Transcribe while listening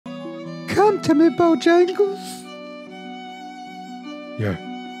come to me, Bojangles?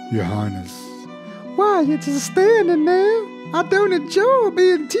 Your Highness. Why, you're just standing there. I don't enjoy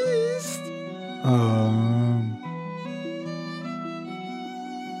being teased.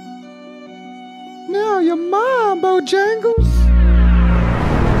 Now you're mine, Bojangles.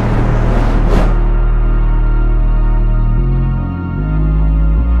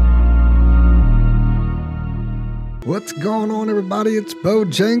 What's going on, everybody? It's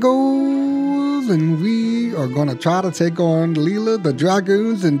Bojangles, and we are going to try to take on Leila, the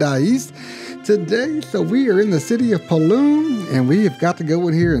Dragoons, and Deist today. So we are in the city of Paloon, and we have got to go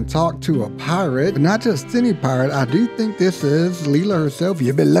in here and talk to a pirate. But not just any pirate. I do think this is Leila herself.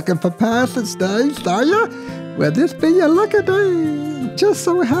 You've been looking for passage, Deist, are you? Well, this be your lucky day. Just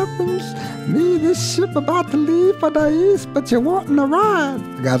so happens, me, this ship about to leave for the east, but you're wanting a ride.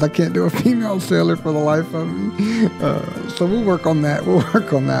 Guys, I can't do a female sailor for the life of me. So we'll work on that. We'll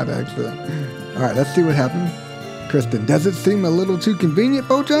work on that, actually. All right, let's see what happens. Kristen, does it seem a little too convenient,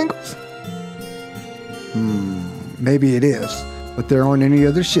 Bojangles? Maybe it is, but there aren't any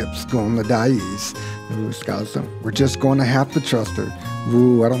other ships going to Deist. Ooh, Scotland, we're just going to have to trust her.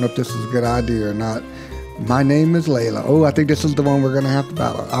 Ooh, I don't know if this is a good idea or not. My name is Leila. Oh, I think this is the one we're going to have to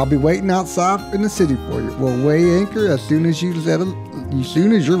battle. I'll be waiting outside in the city for you. We'll weigh anchor as soon as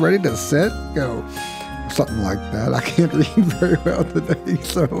you're ready to set go. Something like that. I can't read very well today.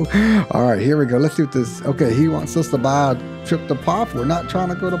 So, all right, here we go. Let's see what this. Okay, he wants us to buy a trip to Poff. We're not trying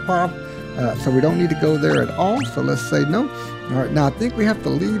to go to Poff, so we don't need to go there at all. So let's say no. All right, now I think we have to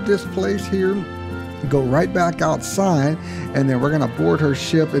leave this place here, go right back outside, and then we're going to board her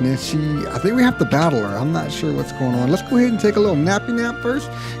ship, and then I think we have to battle her. I'm not sure what's going on. Let's go ahead and take a little nappy nap first,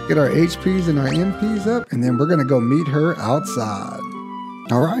 get our HPs and our MPs up, and then we're going to go meet her outside.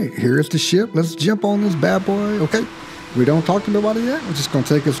 All right, here's the ship. Let's jump on this bad boy. Okay, we don't talk to nobody yet. We're just going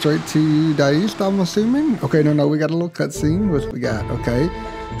to take us straight to Deist, I'm assuming. Okay, no, we got a little cutscene. What we got? Okay.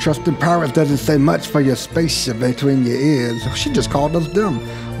 Trusting pirates doesn't say much for your spaceship between your ears. She just called us dumb.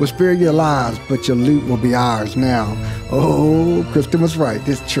 We'll spare your lives, but your loot will be ours now. Oh, Kristen was right.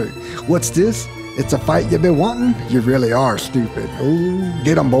 This trick. What's this? It's a fight you've been wanting? You really are stupid. Oh,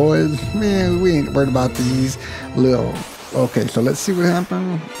 get them, boys. Man, we ain't worried about these little... Okay, so let's see what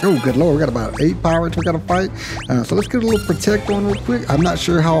happened. Oh, good lord, we got about 8 pirates we got to fight. So let's get a little protect on real quick. I'm not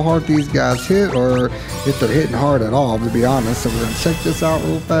sure how hard these guys hit or if they're hitting hard at all, to be honest. So we're going to check this out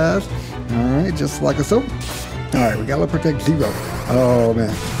real fast. All right, just like so. All right, we got to protect 0. Oh,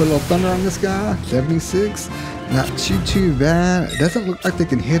 man. Put a little thunder on this guy. 76. Not too bad. It doesn't look like they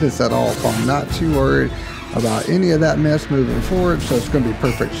can hit us at all, so I'm not too worried about any of that mess moving forward, so it's going to be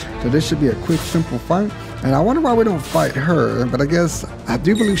perfect. So this should be a quick, simple fight. And I wonder why we don't fight her, but I guess I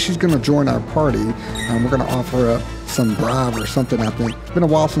do believe she's going to join our party. We're going to offer up some bribe or something, I think. It's been a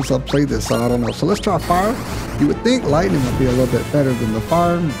while since I've played this, so I don't know. So let's try fire. You would think lightning would be a little bit better than the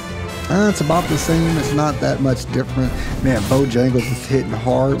fire. It's about the same. It's not that much different. Man, Bojangles is hitting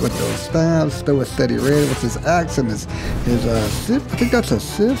hard with those stabs. Stow a steady red with his axe and his sift. I think that's a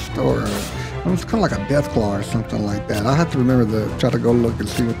sift or... It's kind of like a death claw or something like that. I have to remember try to go look and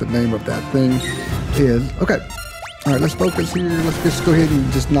see what the name of that thing is. Okay. All right, let's focus here. Let's just go ahead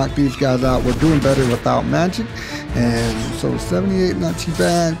and just knock these guys out. We're doing better without magic. And so 78, not too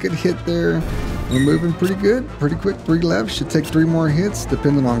bad. Good hit there. We're moving pretty good, pretty quick. 3 left. Should take 3 more hits,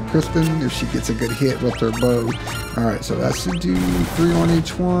 depending on Kristen, if she gets a good hit with her bow. All right, so that should do 3 on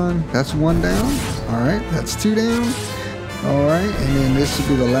each one. That's 1 down. All right, that's 2 down. All right, and then this should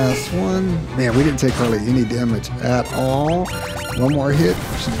be the last one. Man, we didn't take hardly any damage at all. 1 more hit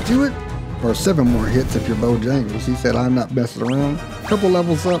should do it, or 7 more hits if you're Bojangles. He said I'm not messing around. Couple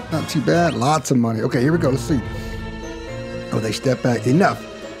levels up, not too bad. Lots of money. Okay, here we go. Let's see. Oh, they step back. Enough.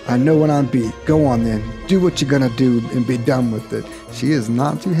 I know when I'm beat. Go on then. Do what you're gonna do and be done with it. She is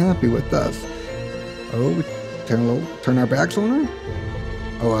not too happy with us. Oh, we turn our backs on her.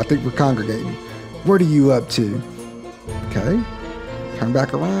 Oh, I think we're congregating. What are you up to? Okay, turn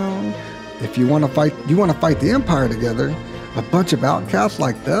back around. If you want to fight, the Empire together. A bunch of outcasts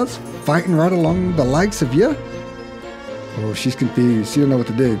like us fighting right along the likes of you. Oh, she's confused. She don't know what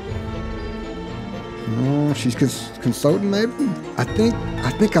to do. Oh, she's consulting maybe. I think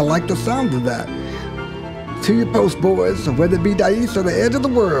I like the sound of that. To your post, boys. Whether it be Deist or the edge of the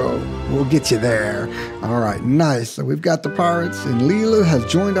world, we'll get you there. All right, nice. So we've got the pirates, and Leila has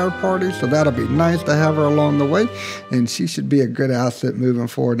joined our party, so that'll be nice to have her along the way, and she should be a good asset moving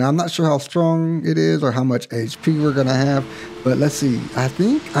forward. Now, I'm not sure how strong it is or how much HP we're going to have, but let's see. I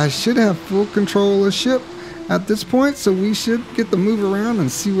think I should have full control of the ship at this point, so we should get to move around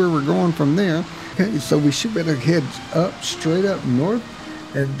and see where we're going from there. Okay, so we should better head up, straight up north.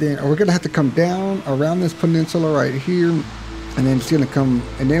 and then we're gonna have to come down around this peninsula right here, and then it's gonna come,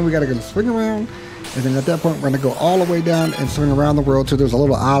 and then we gotta go swing around, and then at that point we're gonna go all the way down and swing around the world. So there's a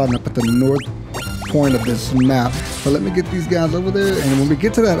little island up at the north point of this map. So let me get these guys over there, and when we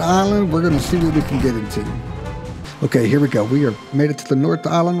get to that island, we're gonna see what we can get into. Okay, here we go. We are made it to the North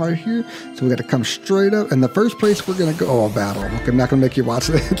Island right here. So we got to come straight up. And the first place we're going to go, oh, battle. Okay, I'm not going to make you watch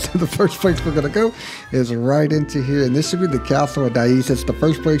this. The first place we're going to go is right into here. And this should be the castle of Deist. It's the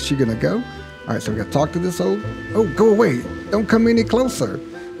first place you're going to go. All right, so we got to talk to this old, oh, go away. Don't come any closer.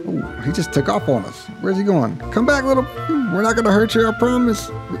 Oh, he just took off on us. Where's he going? Come back, little, we're not going to hurt you, I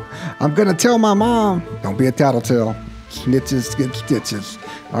promise. I'm going to tell my mom. Don't be a tattletale. Snitches get stitches.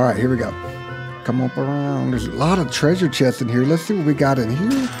 All right, here we go. Come up around. There's a lot of treasure chests in here. Let's see what we got in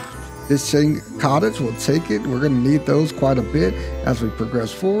here. This cottage, we'll take it. We're going to need those quite a bit as we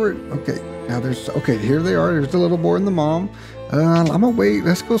progress forward. Okay, now there's, okay, here they are. There's the little boy and the mom. I'm going to wait.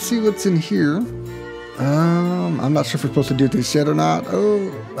 Let's go see what's in here. I'm not sure if we're supposed to do this yet or not. Oh,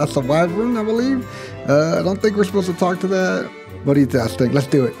 that's a wyvern, I believe. I don't think we're supposed to talk to that. What do you think? Let's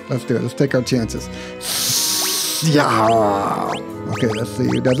do it. Let's do it. Let's take our chances. Yeah. Okay, let's see.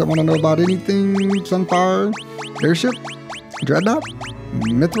 Does it want to know about anything? Sunfire, airship, dreadnought,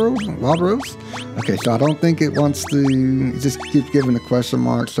 Mithros, Walrus. Okay, so I don't think it wants to. It just keeps giving a question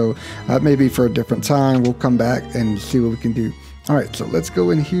mark. So maybe for a different time, we'll come back and see what we can do. All right, so let's go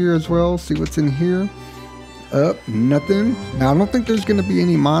in here as well. See what's in here. Nothing. Now I don't think there's going to be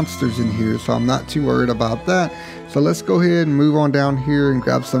any monsters in here, so I'm not too worried about that. So let's go ahead and move on down here and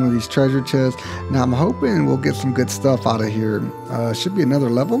grab some of these treasure chests. Now I'm hoping we'll get some good stuff out of here. Should be another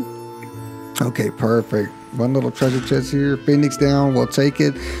level. Okay, perfect. One little treasure chest here. Phoenix down, we'll take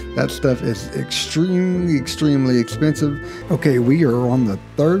it. That stuff is extremely expensive. Okay, we are on the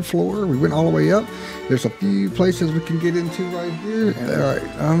 3rd floor. We went all the way up. There's a few places we can get into right here. All right,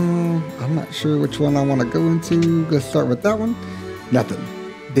 I'm not sure which one I want to go into. Let's start with that one. Nothing.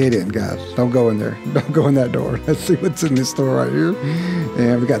 Dead end, guys. Don't go in there. Don't go in that door. Let's see what's in this store right here.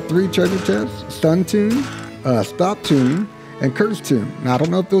 And we got 3 treasure chests. Stun Tune, Stop Tune, and Curse Tune. Now, I don't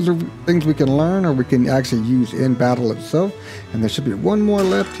know if those are things we can learn or we can actually use in battle itself. And there should be one more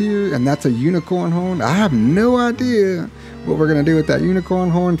left here, and that's a unicorn horn. I have no idea what we're going to do with that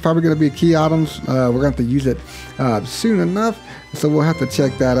unicorn horn. It's probably going to be key items. We're going to have to use it soon enough. So we'll have to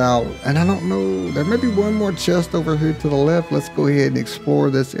check that out. And I don't know, there may be one more chest over here to the left. Let's go ahead and explore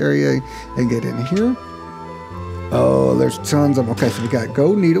this area and get in here. Oh, there's tons of, okay, so we got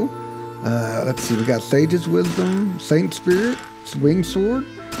Gold Needle. Let's see, we got Sage's Wisdom, Saint Spirit, Winged Sword,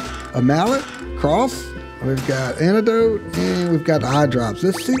 a Mallet, Cross. We've got Antidote, and we've got Eye Drops.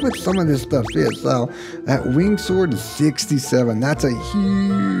 Let's see what some of this stuff is. So that Winged Sword is 67. That's a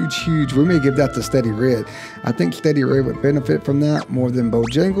huge. We may give that to Steady Red. I think Steady Red would benefit from that more than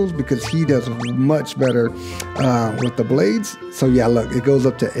Bojangles because he does much better with the blades. So yeah, look, it goes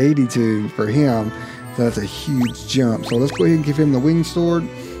up to 82 for him. So that's a huge jump. So let's go ahead and give him the Winged Sword.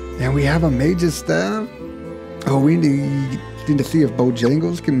 And we have a Mage's Staff. Oh, we need to see if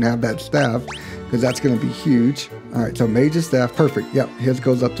Bojangles can have that staff, because that's going to be huge. All right, so Mage's Staff, perfect. Yep, his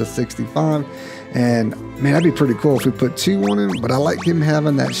goes up to 65. And man, that'd be pretty cool if we put 2 on him, but I like him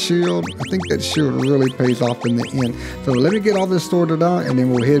having that shield. I think that shield really pays off in the end. So let me get all this sorted out, and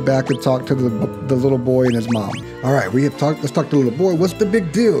then we'll head back and talk to the little boy and his mom. All right, let's talk to the little boy. What's the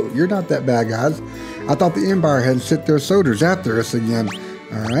big deal? You're not that bad, guys. I thought the Empire had sent their soldiers after us again.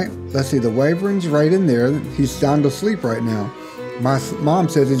 All right, let's see, the Wyvern's right in there. He's sound asleep right now. My mom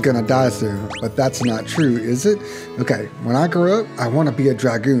says he's gonna die soon, but that's not true, is it? Okay, when I grow up, I want to be a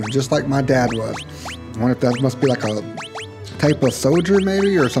dragoon, just like my dad was. I wonder if that must be like a type of soldier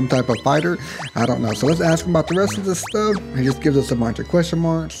maybe, or some type of fighter. I don't know. So let's ask him about the rest of this stuff. He just gives us a bunch of question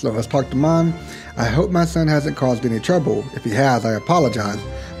marks. So let's talk to Mom. I hope my son hasn't caused any trouble. If he has, I apologize.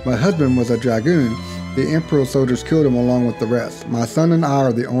 My husband was a dragoon. The Emperor soldiers killed him along with the rest. My son and I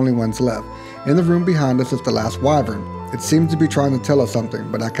are the only ones left. In the room behind us is the last wyvern. It seems to be trying to tell us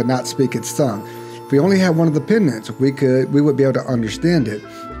something, but I cannot speak its tongue. If we only had one of the pendants, we would be able to understand it.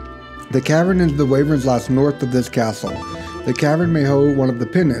 The cavern is the wyverns lies north of this castle. The cavern may hold one of the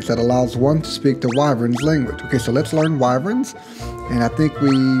pendants that allows one to speak the wyvern's language. Okay, so let's learn wyverns. And I think did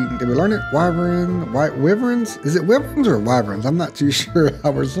we learn it? Wyverns? Is it wyverns or wyverns? I'm not too sure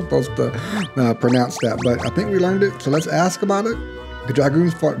how we're supposed to pronounce that, but I think we learned it. So let's ask about it. The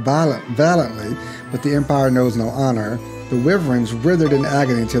dragoons fought valiantly, but the Empire knows no honor. The wyverns writhed in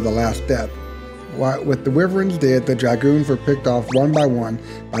agony to the last death. With the wyverns dead, the dragoons were picked off one by one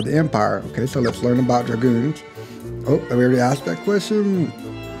by the Empire. Okay, so let's learn about dragoons. Oh, we already asked that question.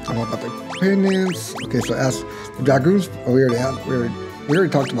 About the pendants. Okay, so ask the dragoons. Oh, we already We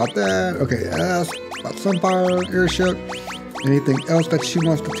already talked about that. Okay, ask about Sunfire, airship. Anything else that she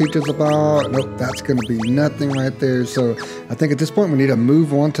wants to teach us about? Nope, that's going to be nothing right there. So I think at this point we need to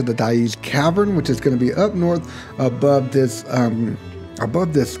move on to the Deist Cavern, which is going to be up north above this,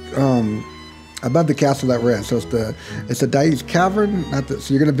 above the castle that we're at. So it's the Deist Cavern.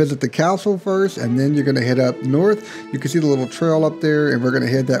 So you're going to visit the castle first, and then you're going to head up north. You can see the little trail up there, and we're going to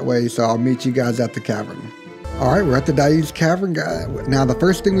head that way. So I'll meet you guys at the cavern. All right, we're at the Deist Cavern, guys. Now the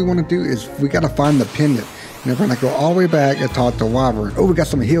first thing we want to do is we got to find the pendant. And we're going to go all the way back and talk to Wyvern. Oh, we got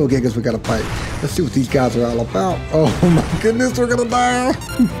some hill giggers we got to fight. Let's see what these guys are all about. Oh my goodness, we're going to die.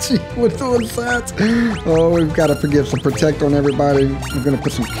 Gee, what's doing that? Oh, we've got to forgive some protect on everybody. We're going to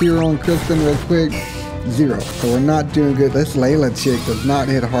put some cure on Kristen real quick. 0. So we're not doing good. This Leila chick does not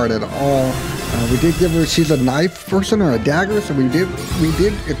hit hard at all. We did give her, she's a knife person or a dagger. So we did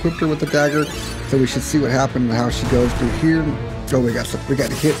equip her with a dagger. So we should see what happened and how she goes through here. Oh, we got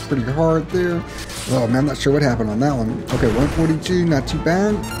hit pretty hard there. Oh man, I'm not sure what happened on that one. Okay, 142, not too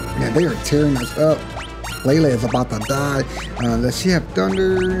bad. Man, they are tearing us up. Leila is about to die. Does she have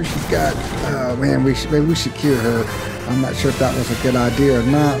thunder? She's got, man, maybe we should cure her. I'm not sure if that was a good idea or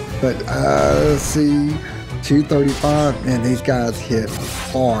not, but let's see. 235, man, these guys hit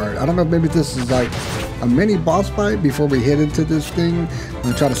hard. I don't know, maybe this is like a mini boss fight before we head into this thing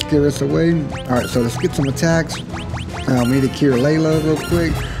and try to scare us away. All right, so let's get some attacks. We need to cure Leila real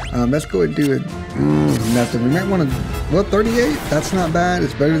quick. Let's go and do it. Nothing. We might want to, well, 38. That's not bad.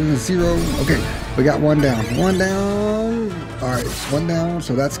 It's better than a 0. Okay, we got one down. One down. All right, it's one down,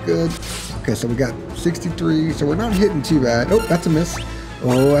 so that's good. Okay, so we got 63. So we're not hitting too bad. Oh, that's a miss.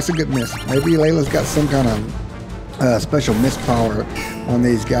 Oh, that's a good miss. Maybe Leila's got some kind of special miss power on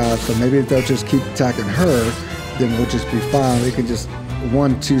these guys. So maybe if they'll just keep attacking her, then we'll just be fine. We can just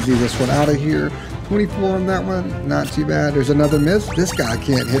 1-2-Z this one out of here. 24 on that one, not too bad. There's another miss. This guy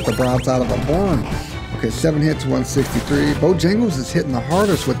can't hit the broadside of a barn. Okay, 7 hits, 163. Bojangles is hitting the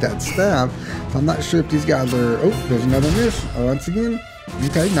hardest with that staff. So I'm not sure if these guys are, oh, there's another miss. Once again,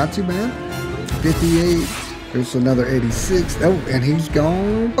 okay, not too bad. 58, there's another 86. Oh, and he's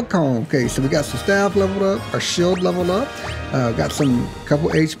gone. Okay, so we got some staff leveled up, our shield leveled up. Got some couple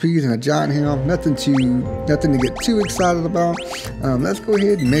HPs and a giant helm. Nothing to get too excited about. Let's go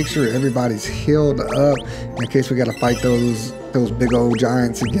ahead and make sure everybody's healed up in case we got to fight those big old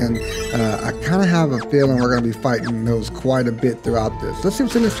giants again. I kind of have a feeling we're going to be fighting those quite a bit throughout this. Let's see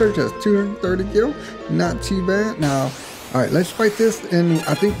what's in the search chest. 230 kill. Not too bad. Now, all right, let's fight this. And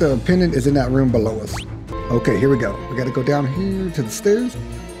I think the pendant is in that room below us. Okay, here we go. We got to go down here to the stairs.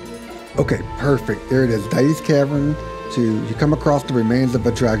 Okay, perfect. There it is. Deist Cavern. You come across the remains of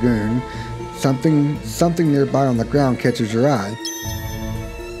a dragoon. Something nearby on the ground catches your eye.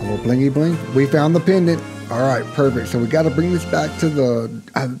 A little blingy blink. We found the pendant. All right, perfect. So we got to bring this back to the,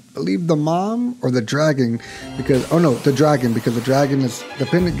 I believe the mom or the dragon, because, oh no, the dragon, because the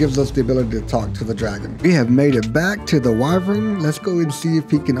pendant gives us the ability to talk to the dragon. We have made it back to the wyvern. Let's go and see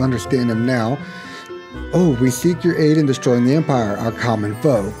if he can understand him now. Oh, we seek your aid in destroying the Empire, our common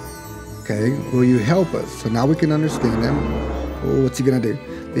foe. Okay, will you help us? So now we can understand him. Oh, what's he gonna do?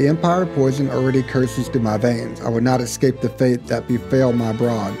 The Empire poison already curses through my veins. I will not escape the fate that befell my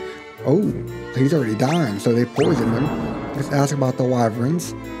brood. Oh, he's already dying, so they poisoned him. Let's ask about the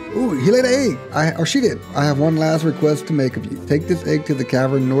wyverns. Ooh, he laid an egg. Or she did. I have one last request to make of you. Take this egg to the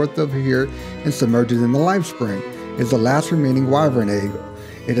cavern north of here and submerge it in the life spring. It's the last remaining wyvern egg.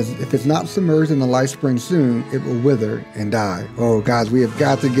 If it's not submerged in the life spring soon, it will wither and die. Oh, guys, we have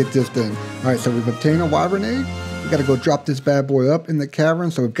got to get this done. All right, so we've obtained a wyvern egg. We got to go drop this bad boy up in the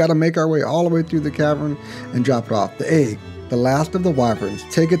cavern. So we've got to make our way all the way through the cavern and drop it off. The egg, the last of the wyverns.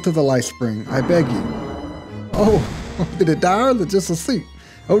 Take it to the life spring. I beg you. Oh, did it die or is it just asleep?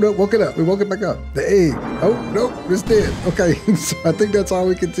 Oh, no, woke it up. We woke it back up. The egg. Oh, nope, it's dead. Okay, so I think that's all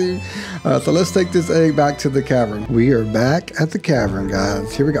we can do. So let's take this egg back to the cavern. We are back at the cavern,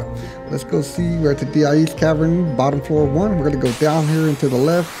 guys. Here we go. Let's go see. We're at the Deist Cavern, bottom floor 1. We're going to go down here and to the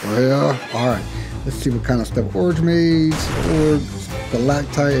left. Well, all right. Let's see what kind of stuff. Orange mage, orbs,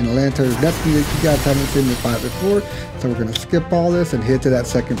 galactite, and lanterns. Nothing that you guys haven't seen me fight before. So we're going to skip all this and head to that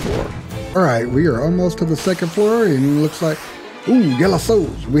second floor. All right, we are almost to the second floor, and it looks like, ooh, yellow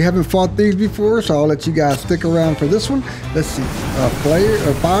souls. We haven't fought these before, so I'll let you guys stick around for this one. Let's see.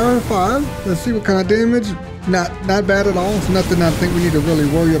 Fire 5. Let's see what kind of damage. Not bad at all. It's nothing I think we need to really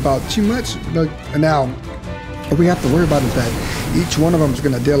worry about too much. Now, What we have to worry about is that each one of them is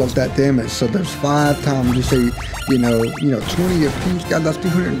going to deal us that damage. So there's 5 times, you say, 20 apiece. God, that's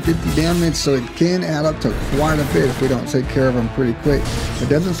 250 damage. So it can add up to quite a bit if we don't take care of them pretty quick. It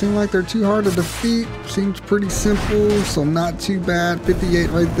doesn't seem like they're too hard to defeat. Seems pretty simple, so not too bad. 58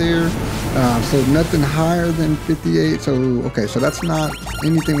 right there. So nothing higher than 58. So, okay, so that's not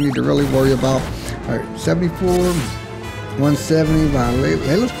anything we need to really worry about. All right, 74. 170 by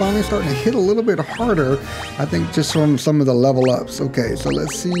Leila's finally starting to hit a little bit harder, I think, just from some of the level ups. Okay, so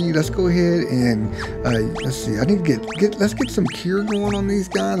let's see. Let's go ahead and let's see. I need to let's get some cure going on these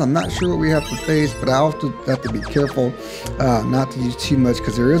guys. I'm not sure what we have to face, but I also have to be careful not to use too much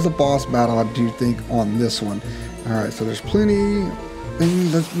because there is a boss battle, I do think, on this one. All right, so there's plenty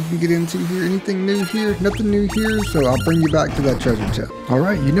things that we can get into here. Anything new here? Nothing new here, so I'll bring you back to that treasure chest. All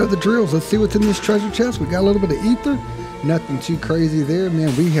right, you know the drills. Let's see what's in this treasure chest. We got a little bit of ether. Nothing too crazy there,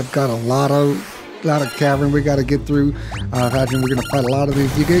 man. We have got a lot of cavern we got to get through. I imagine we're going to fight a lot of these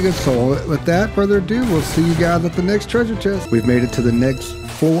gigas. So without further ado, we'll see you guys at the next treasure chest. We've made it to the next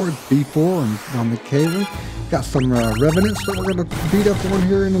floor, B4 on the cavern. Got some revenants that we're going to beat up on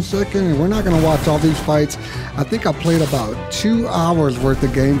here in a second, and we're not going to watch all these fights. I think I played about 2 hours worth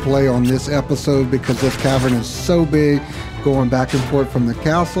of gameplay on this episode because this cavern is so big, going back and forth from the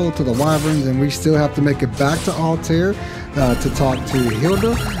castle to the wyverns, and we still have to make it back to Altair to talk to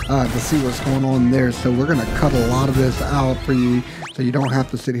Hilda to see what's going on there. So we're going to cut a lot of this out for you so you don't have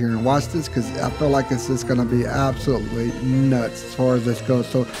to sit here and watch this, because I feel like it's just going to be absolutely nuts as far as this goes.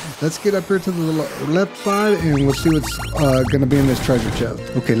 So let's get up here to the left side and we'll see what's going to be in this treasure chest.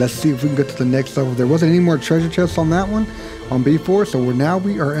 Okay, let's see if we can get to the next level. There wasn't any more treasure chests on that one, on B4, so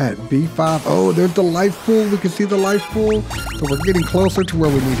we are at B5. Oh, there's the life pool. We can see the life pool, so we're getting closer to where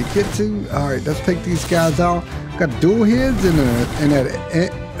we need to get to. All right, let's take these guys out. Got dual heads and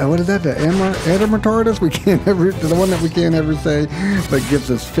that. What is that? The Edematardus? We can't ever, the one that we can't ever say, but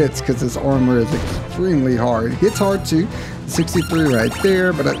gives us fits because his armor is extremely hard. Hits hard too. 63 right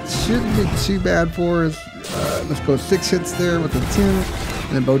there, but it shouldn't be too bad for us. Let's go 6 hits there with the 10,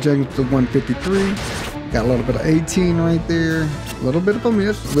 and then Bojangles to 153. Got a little bit of 18 right there. A little bit of a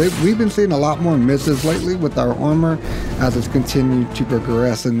miss. We've been seeing a lot more misses lately with our armor as it's continued to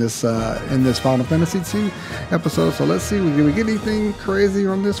progress in this Final Fantasy II episode. So let's see, did we get anything crazy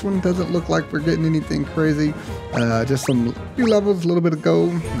on this one? Doesn't look like we're getting anything crazy. Just some few levels, a little bit of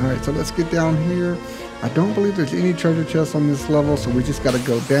gold. All right, so let's get down here. I don't believe there's any treasure chests on this level, so we just got to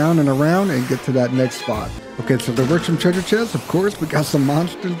go down and around and get to that next spot. Okay, so there were some treasure chests, of course. We got some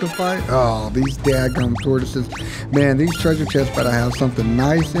monsters to fight. Oh, these daggum tortoises. Man, these treasure chests better have something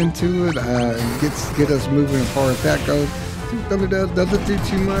nice into it and get us moving as far as that goes. Thunder doesn't do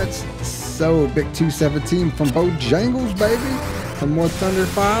too much. So, big 217 from Bojangles, baby. Some more Thunder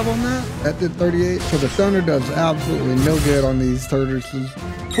 5 on that. That did 38. So the Thunder does absolutely no good on these tortoises.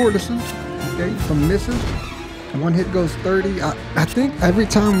 Okay, some misses. One hit goes 30. I think every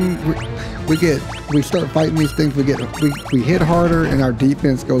time we start fighting these things, we hit harder and our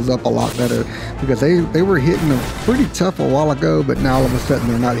defense goes up a lot better, because they were hitting them pretty tough a while ago, but now all of a sudden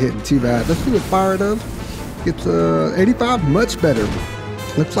they're not hitting too bad. Let's see what fire does. It's 85, much better.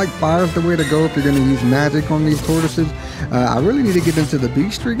 Looks like fire is the way to go if you're going to use magic on these tortoises. I really need to get into the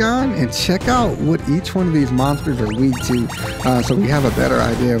Beastry Guide and check out what each one of these monsters are weak to, so we have a better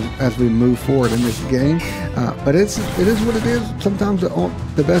idea as we move forward in this game. But it is what it is. Sometimes the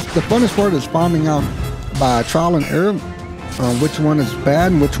funnest part is finding out by trial and error which one is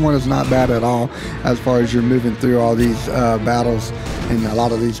bad and which one is not bad at all, as far as you're moving through all these battles and a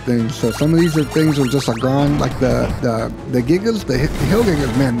lot of these things. So some of these are things are just a grind, like the gigas, the hill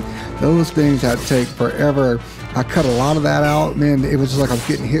gigas, man, those things that take forever. I cut a lot of that out, man. It was just like I was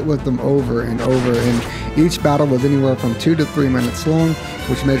getting hit with them over and over, and each battle was anywhere from 2 to 3 minutes long,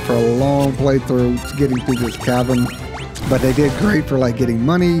 which made for a long playthrough getting through this cavern. But they did great for like getting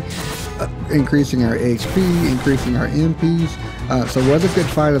money, increasing our HP, increasing our MPs. So it was a good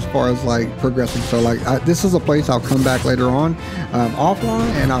fight as far as like progressing. So like this is a place I'll come back later on offline,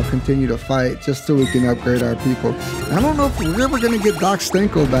 and I'll continue to fight just so we can upgrade our people. I don't know if we're ever going to get Doc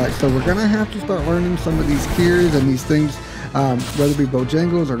Stenko back, so we're going to have to start learning some of these cures and these things, whether it be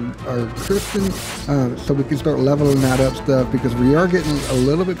Bojangles or Kristen, so we can start leveling that up stuff, because we are getting a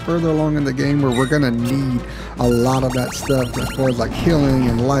little bit further along in the game where we're going to need a lot of that stuff as far as like healing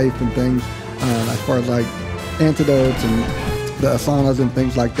and life and things, as far as like antidotes and the asanas and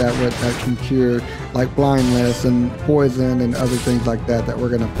things like that that can cure like blindness and poison and other things like that we're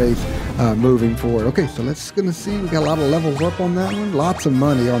going to face moving forward. Okay, so let's gonna see. We got a lot of levels up on that one, lots of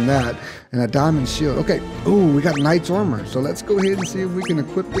money on that, and a diamond shield. Okay, ooh, we got knight's armor, so let's go ahead and see if we can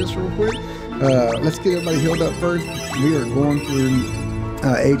equip this real quick. Let's get everybody healed up first. We are going through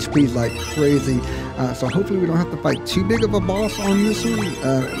HPs like crazy. So hopefully we don't have to fight too big of a boss on this one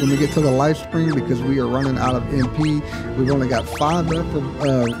when we get to the life spring, because we are running out of MP. We've only got 5 left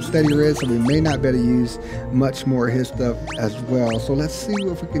for steady red, so we may not be able to use much more of his stuff as well. So let's see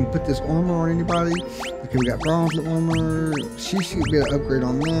if we can put this armor on anybody. Okay, we got bronze armor. She should be able to upgrade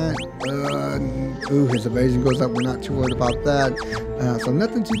on that. Ooh, his evasion goes up. We're not too worried about that. So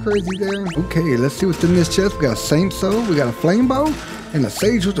nothing too crazy there. Okay, let's see what's in this chest. We got a Saint Soul. We got a Flame Bow. And the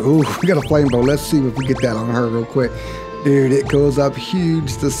Sage with, ooh, we got a Flame Bow. Let's see if we get that on her real quick. Dude, it goes up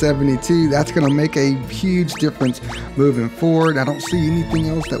huge to 72. That's going to make a huge difference moving forward. I don't see anything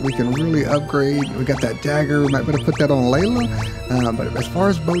else that we can really upgrade. We got that dagger. We might better put that on Leila. But as far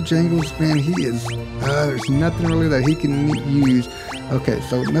as Bojangles, man, he is, there's nothing really that he can use. Okay,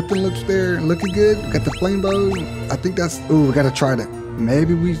 so nothing looks there. Looking good. We got the Flame Bow. I think that's, ooh, we got to try that.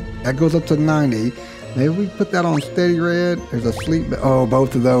 Maybe that goes up to 90. Maybe we put that on steady red. There's a sleep. Oh,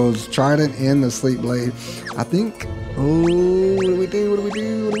 both of those. Trident and the sleep blade. I think. Oh, what do we do? What do we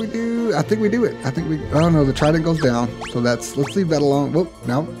do? What do we do? I think we do it. I think we. Oh no, the trident goes down. So let's leave that alone. Whoop.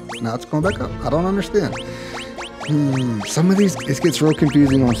 Now it's going back up. I don't understand. Some of these, it gets real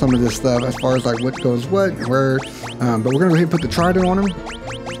confusing on some of this stuff as far as like what goes what and where. But we're gonna go ahead and put the trident on him.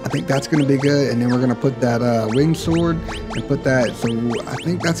 I think that's going to be good, and then we're going to put that winged sword and put that. So I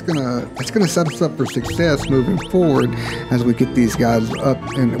think that's gonna set us up for success moving forward as we get these guys up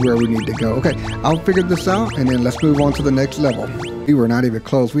and where we need to go. Okay, I'll figure this out, and then let's move on to the next level. We were not even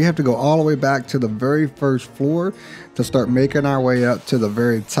close. We have to go all the way back to the very first floor to start making our way up to the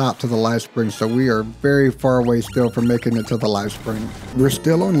very top to the life spring. So we are very far away still from making it to the life spring. We're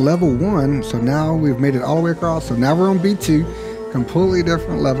still on level 1, so now we've made it all the way across. So now we're on B2. Completely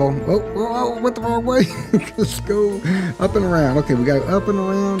different level. Oh, went the wrong way. Let's go up and around. Okay, we got up and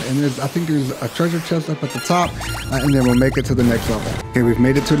around, and I think there's a treasure chest up at the top, and then we'll make it to the next level. Okay, we've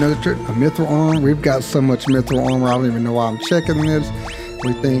made it to another a mithril armor. We've got so much mithril armor, I don't even know why I'm checking this.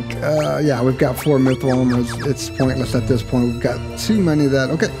 We think, yeah, we've got 4 mithril armors. It's pointless at this point. We've got too many of that.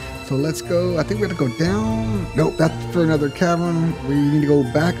 Okay, so let's go. I think we have to go down. Nope, that's for another cavern. We need to go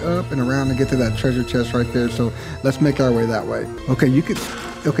back up and around to get to that treasure chest right there. So let's make our way that way. Okay,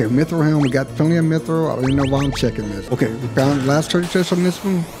 okay, mithril helm. We got plenty of mithril. I don't even know why I'm checking this. Okay, we found the last treasure chest on this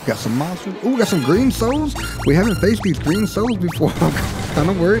one. We got some monsters. Oh, we got some green souls. We haven't faced these green souls before. I'm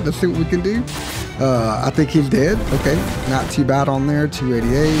kind of worried. Let's see what we can do. I think he's dead. Okay, not too bad on there.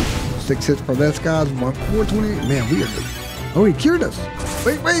 288. 6 hits for this guy's 428. Man, we are. Oh, he cured us.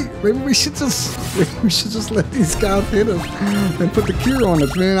 Wait. Maybe we should just let these guys hit us and put the cure on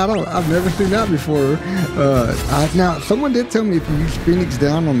us, man. I've never seen that before. Now, someone did tell me if you use Phoenix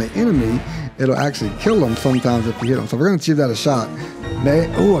down on the enemy, it'll actually kill them sometimes if you hit them. So we're gonna give that a shot.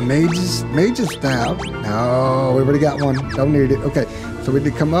 A mage's stab. No, we already got one. Don't need it. Okay, so we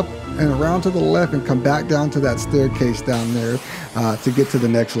need to come up and around to the left and come back down to that staircase down there to get to the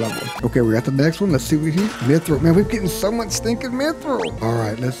next level. Okay, we're at the next one. Let's see what we can. Mithril. Man, we're getting so much stinking mithril. All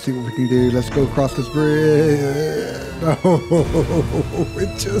right, let's see what we can do. Let's go across this bridge. Oh,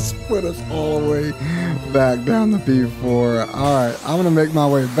 it just put us all the way back down to B4. All right, I'm going to make my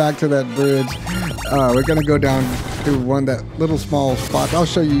way back to that bridge. We're going to go down to that little small spot. I'll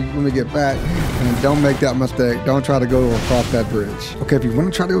show you when we get back. And don't make that mistake. Don't try to go across that bridge. Okay, if you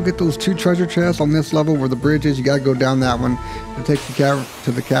want to try to go get those 2 treasure chests on this level where the bridge is, you got to go down that one and take the cavern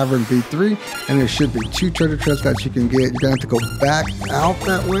to the cavern B3. And there should be 2 treasure chests that you can get. You're going to have to go back out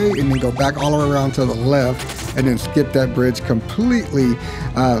that way and then go back all the way around to the left and then skip that bridge completely.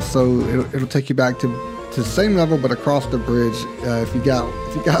 So it'll take you back to the same level but across the bridge. If you guys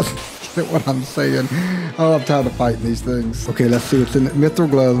get what I'm saying. Oh, I'm tired of fighting these things. Okay, let's see what's in the mithril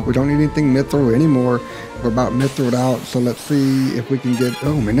glove. We don't need anything mithril anymore. We're about mithriled out, so let's see if we can get.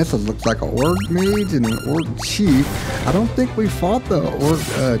 Oh man, this looks like an orc mage and an orc chief. I don't think we fought the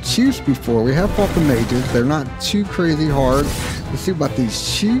orc chiefs before. We have fought the mages. They're not too crazy hard. Let's see about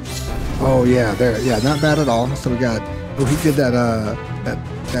these chiefs. Oh yeah, not bad at all. So we got. Oh, he did that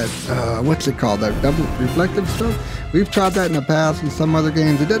what's it called? That double reflective stuff. We've tried that in the past in some other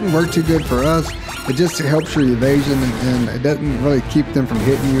games. It doesn't work too good for us. It just helps your evasion and it doesn't really keep them from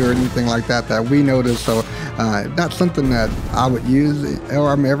hitting you or anything like that we noticed. So not something that I would use or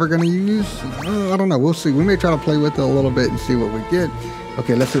I'm ever going to use. I don't know. We'll see. We may try to play with it a little bit and see what we get.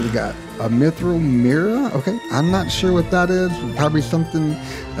 Okay, let's see what we got. A mithril mirror. Okay, I'm not sure what that is. Probably something.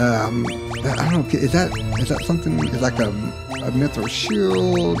 I don't know. Is that something? Is like a mithril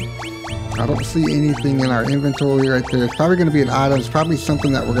shield? I don't see anything in our inventory right there. It's probably going to be an item. It's probably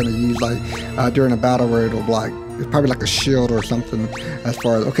something that we're going to use like during a battle where it'll like it's probably like a shield or something. As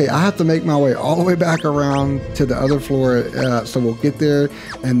far as, okay, I have to make my way all the way back around to the other floor. So we'll get there,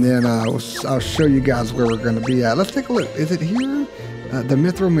 and then I'll show you guys where we're going to be at. Let's take a look. Is it here? The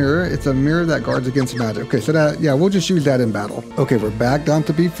mithril mirror. It's a mirror that guards against magic. Okay, so that, yeah, we'll just use that in battle. Okay, we're back down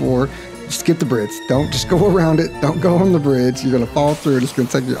to B4. Skip the bridge. Don't just go around it. Don't go on the bridge. You're going to fall through. It's going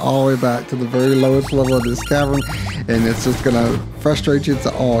to take you all the way back to the very lowest level of this cavern, and it's just going to frustrate you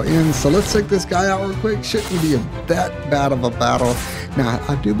to all ends. So let's take this guy out real quick. Shouldn't be that bad of a battle. Now,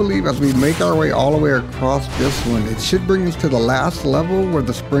 I do believe as we make our way all the way across this one, it should bring us to the last level where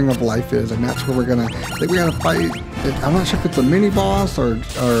the Spring of Life is, and that's where we're going to, I think we're going to fight. I'm not sure if it's a mini boss or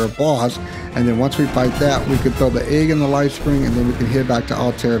a boss. And then once we fight that, we can throw the egg in the life spring, and then we can head back to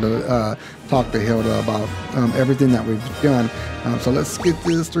Altair to talk to Hilda about everything that we've done. So let's get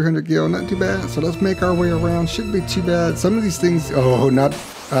this 300 gil, not too bad. So let's make our way around, shouldn't be too bad. Some of these things, oh, not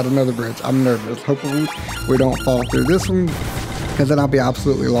at another bridge. I'm nervous. Hopefully we don't fall through this one, because then I'll be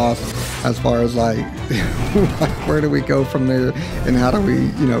absolutely lost as far as like, where do we go from there, and how do we,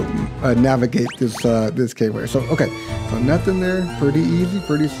 navigate this this cave. So okay, so nothing there, pretty easy,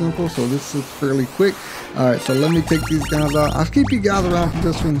 pretty simple. So this is fairly quick. All right, so let me take these guys out. I'll keep you guys around for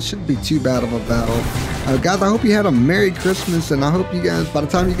this one. It shouldn't be too bad of a battle. Guys, I hope you had a Merry Christmas, and I hope you guys, by the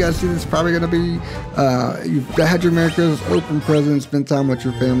time you guys see this, it's probably gonna be you've had your Merry Christmas, open presents, spend time with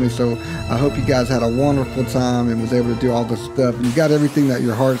your family. So I hope you guys had a wonderful time and was able to do all this stuff. You got everything that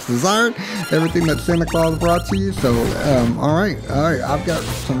your hearts desired, everything that Santa Claus brought to you. So all right, I've got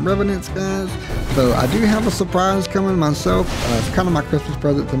some revenants, guys. So I do have a surprise coming myself. It's kind of my Christmas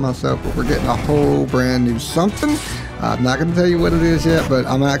present to myself, but we're getting a whole brand new something. I'm not going to tell you what it is yet, but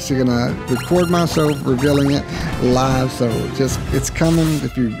I'm actually going to record myself revealing it live. So just, it's coming.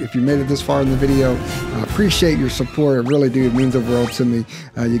 If you made it this far in the video, I appreciate your support. It really do. It means the world to me.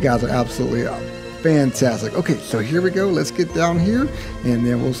 You guys are absolutely fantastic. Okay, so here we go. Let's get down here, and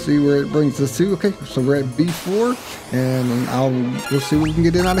then we'll see where it brings us to. Okay, so we're at B4, and we'll see what we can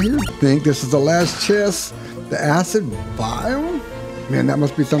get in out of here. I think this is the last chest. The acid vial. Man, that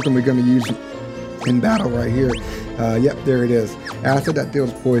must be something we're going to use in battle right here. Yep, there it is. Acid that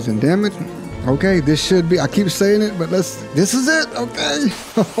deals poison damage. Okay, this should be, I keep saying it, but this is it, okay?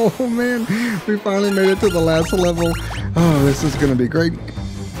 Oh man, we finally made it to the last level. Oh, this is gonna be great.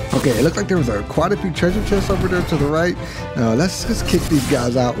 Okay, it looked like there was quite a few treasure chests over there to the right. Let's just kick these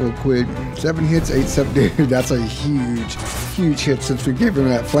guys out real quick. 7 hits, 8-7, dude, that's a huge hit since we gave him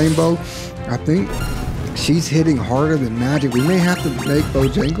that flame bow. I think she's hitting harder than magic. We may have to make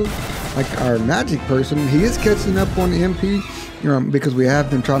Bojangles like our magic person. He is catching up on the MP, because we have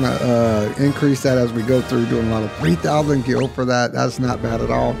been trying to increase that as we go through, doing a lot of 3,000 gil for that. That's not bad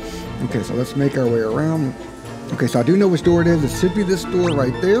at all. Okay, so let's make our way around. Okay, so I do know which door it is. It should be this door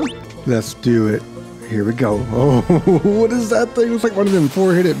right there. Let's do it. Here we go. Oh, what is that thing? It's like one of them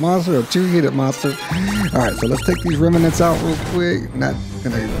 4-headed monsters or 2-headed monsters. All right, so let's take these remnants out real quick. Not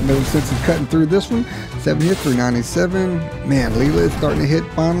gonna no sense in cutting through this one. 7 hits, 397. Man, Leila is starting to hit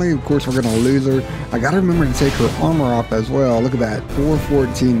finally. Of course, we're gonna lose her. I gotta remember to take her armor off as well. Look at that,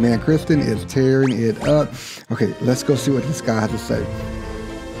 414. Man, Kristen is tearing it up. Okay, let's go see what this guy has to say.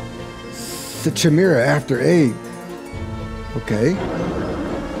 The Chimera after egg. Okay.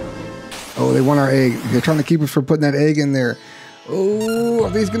 Oh, they want our egg. They're trying to keep us from putting that egg in there. Oh,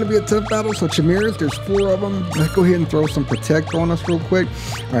 are these going to be a tough battle? So chimeras, there's 4 of them. Let's go ahead and throw some protect on us real quick.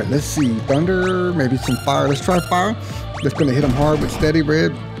 All right, let's see. Thunder, maybe some fire. Let's try fire. That's going to hit them hard with steady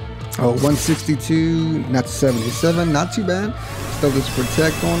red. Oh, 162, not 77. Not too bad. Throw this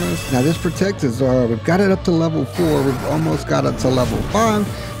protect on us. Now this protect is, we've got it up to level 4. We've almost got it to level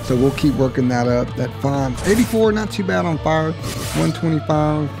 5. So we'll keep working that up. That 84, not too bad on fire.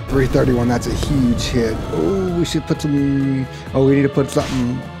 125, 331. That's a huge hit. Oh, we should put some. Oh, we need to put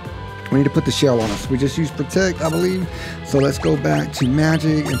something. We need to put the shell on us. We just used protect, I believe. So let's go back to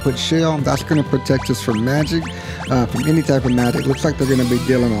magic and put shell. That's going to protect us from magic, from any type of magic. Looks like they're going to be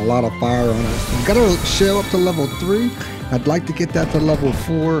dealing a lot of fire on us. We've got our shell up to level 3. I'd like to get that to level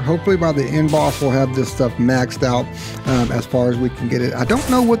 4. Hopefully by the end boss we'll have this stuff maxed out as far as we can get it. I don't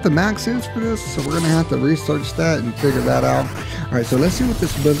know what the max is for this, so we're going to have to research that and figure that out. All right, so let's see what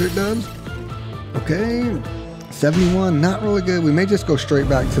this blizzard does. Okay, 71, not really good. We may just go straight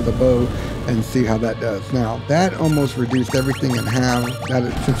back to the bow and see how that does. Now, that almost reduced everything in half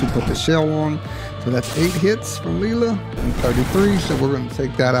since we put the shell on. So that's 8 hits from Leila and 33. So we're going to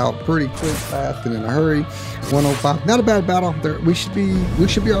take that out pretty quick, fast, and in a hurry. 105. Not a bad battle. We should be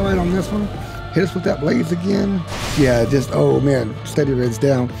all right on this one. Hit us with that blaze again. Yeah, just, oh man, steady red's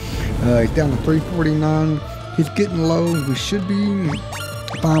down. He's down to 349. He's getting low. We should be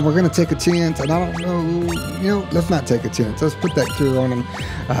Fine, we're gonna take a chance, and I don't know, you know, let's not take a chance. Let's put that cure on him.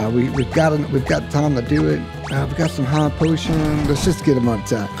 We've got time to do it. We've got some high potion. Let's just get him on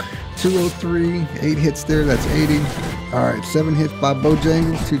top. 203, 8 hits there. That's 80. All right, 7 hits by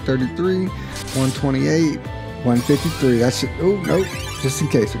Bojangles. 233, 128, 153. That should. Oh no, just in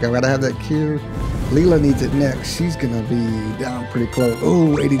case. We gotta have that cure. Leila needs it next. She's gonna be down pretty close.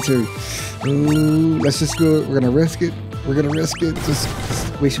 Oh, 82. Ooh, let's just go. We're gonna risk it. We're gonna risk it.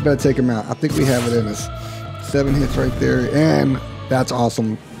 We should better take him out. I think we have it in us. 7 hits right there, and that's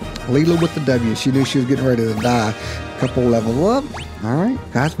awesome. Leila with the W. She knew she was getting ready to die. Couple level up. All right,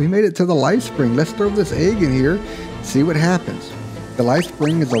 guys, we made it to the life spring. Let's throw this egg in here. See what happens. The life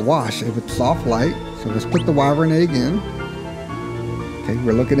spring is a wash. If it's soft light, so let's put the Wyvern Egg in. Okay,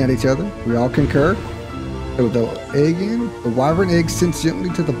 we're looking at each other. We all concur. Throw the egg in. The Wyvern Egg sinks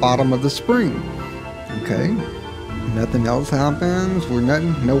gently to the bottom of the spring. Okay. Nothing else happens. We're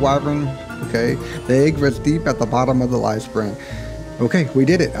nothing. No Wyvern. Okay. The egg rests deep at the bottom of the life spring. Okay, we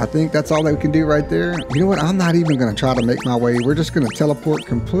did it. I think that's all that we can do right there. You know what? I'm not even going to try to make my way. We're just going to teleport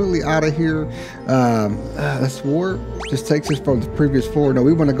completely out of here. Let's warp. Just takes us from the previous floor. No,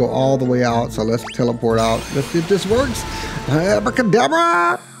 we want to go all the way out, so let's teleport out. Let's see if this works.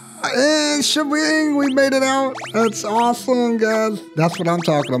 Abracadabra! And shabing, we made it out. That's awesome, guys. That's what I'm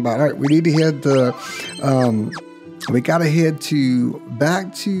talking about. All right, we need to head to... we gotta head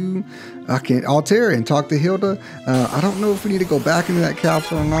back to Altair and talk to Hilda. I don't know if we need to go back into that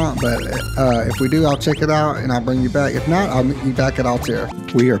castle or not, but if we do, I'll check it out and I'll bring you back. If not, I'll meet you back at Altair.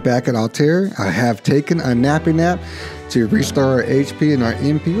 We are back at Altair. I have taken a nappy nap to restore our HP and our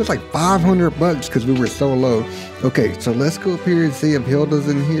MP. It was like 500 bucks because we were so low. Okay, so let's go up here and see if Hilda's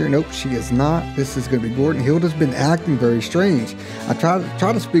in here. Nope, she is not. This is going to be Gordon. Hilda's been acting very strange. I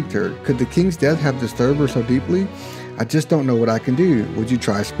try to speak to her. Could the king's death have disturbed her so deeply? I just don't know what I can do. Would you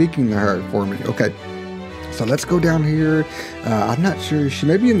try speaking to her for me? Okay, so let's go down here. I'm not sure. She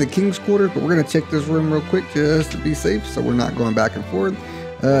may be in the king's quarters, but we're going to check this room real quick just to be safe so we're not going back and forth.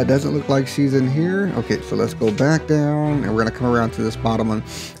 Doesn't look like she's in here. Okay, so let's go back down and we're gonna come around to this bottom one.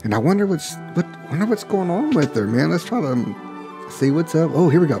 And I wonder what's going on with her, man. Let's try to see what's up. Oh,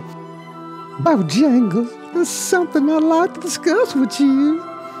 here we go. Bojangles, there's something I'd like to discuss with you.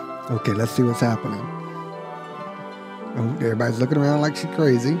 Okay, let's see what's happening. Oh, everybody's looking around like she's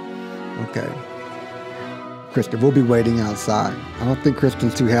crazy. Okay. Kristen, we'll be waiting outside. I don't think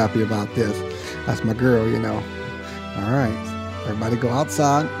Kristen's too happy about this. That's my girl, you know. All right. Everybody go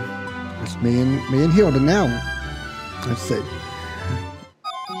outside. It's me and Hilda now. Let's see.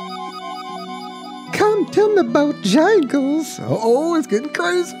 Come to me, Bojangles. Oh, it's getting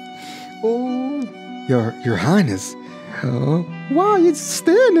crazy. Oh, Your Highness. Why are you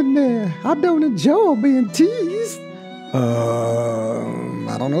standing there? I don't enjoy being teased.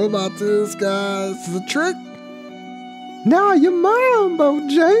 I don't know about this, guys. This is a trick. Now you're mine,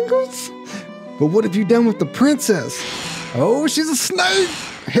 Bojangles. But what have you done with the princess? Oh, she's a snake.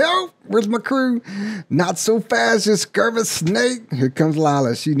 Help! Where's my crew? Not so fast, you scurvy snake. Here comes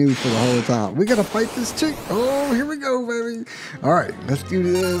Leila. She knew for the whole time. We gotta fight this chick. Oh, here we go, baby. All right, let's do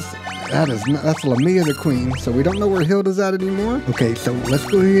this. That's Lamia the queen. So we don't know where Hilda's at anymore. Okay, so let's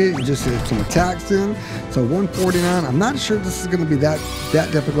go ahead and just hit some attacks in. So 149. I'm not sure this is gonna be that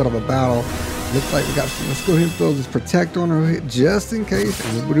difficult of a battle. Looks like we got some. Let's go ahead and throw this protect on her just in case.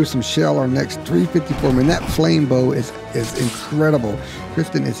 And we'll do some shell our next 354. I mean, that flame bow is incredible.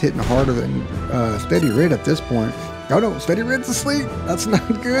 Kristen is hitting harder than Steady Red at this point. Oh no, Steady Red's asleep. That's not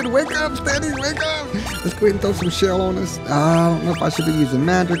good. Wake up, Steady, wake up. Let's go ahead and throw some shell on us. I don't know if I should be using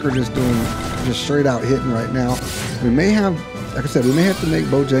magic or just straight out hitting right now. We may have, like I said, we may have to make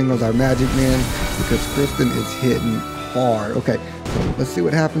Bojangles our magic man because Kristen is hitting hard. Okay, so let's see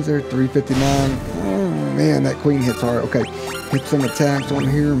what happens there. 359. Oh man, that queen hits hard. Okay, hit some attacks on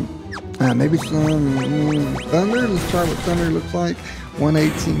here. Maybe some thunder. Let's try what thunder looks like.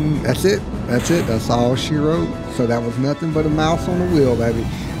 118. That's it. That's all she wrote. So that was nothing but a mouse on a wheel, baby.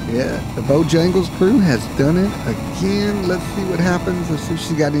 Yeah, the Bojangles crew has done it again. Let's see what happens. Let's see if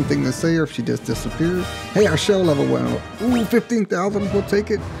she got anything to say or if she just disappears. Hey, our show level went up. Ooh, 15,000. We'll take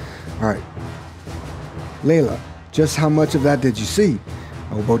it. All right. Leila, just how much of that did you see?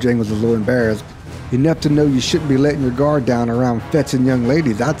 Oh, Bojangles is a little embarrassed. Enough to know you shouldn't be letting your guard down around fetching young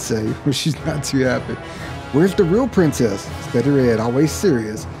ladies, I'd say. She's not too happy. Where's the real princess? Steady Red, always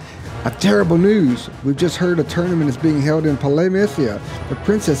serious. A terrible news. We've just heard a tournament is being held in Palamythia. The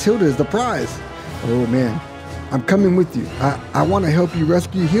Princess Hilda is the prize. Oh man, I'm coming with you. I want to help you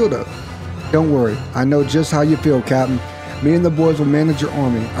rescue Hilda. Don't worry, I know just how you feel, Captain. Me and the boys will manage your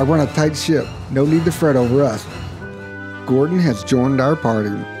army. I run a tight ship. No need to fret over us. Gordon has joined our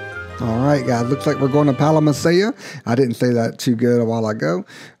party. All right, guys, looks like we're going to Finalfantasy. I didn't say that too good a while ago.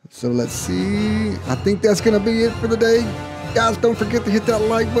 So let's see. I think that's going to be it for the day. Guys, don't forget to hit that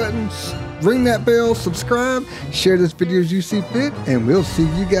like button, ring that bell, subscribe, share this video as you see fit, and we'll see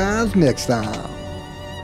you guys next time.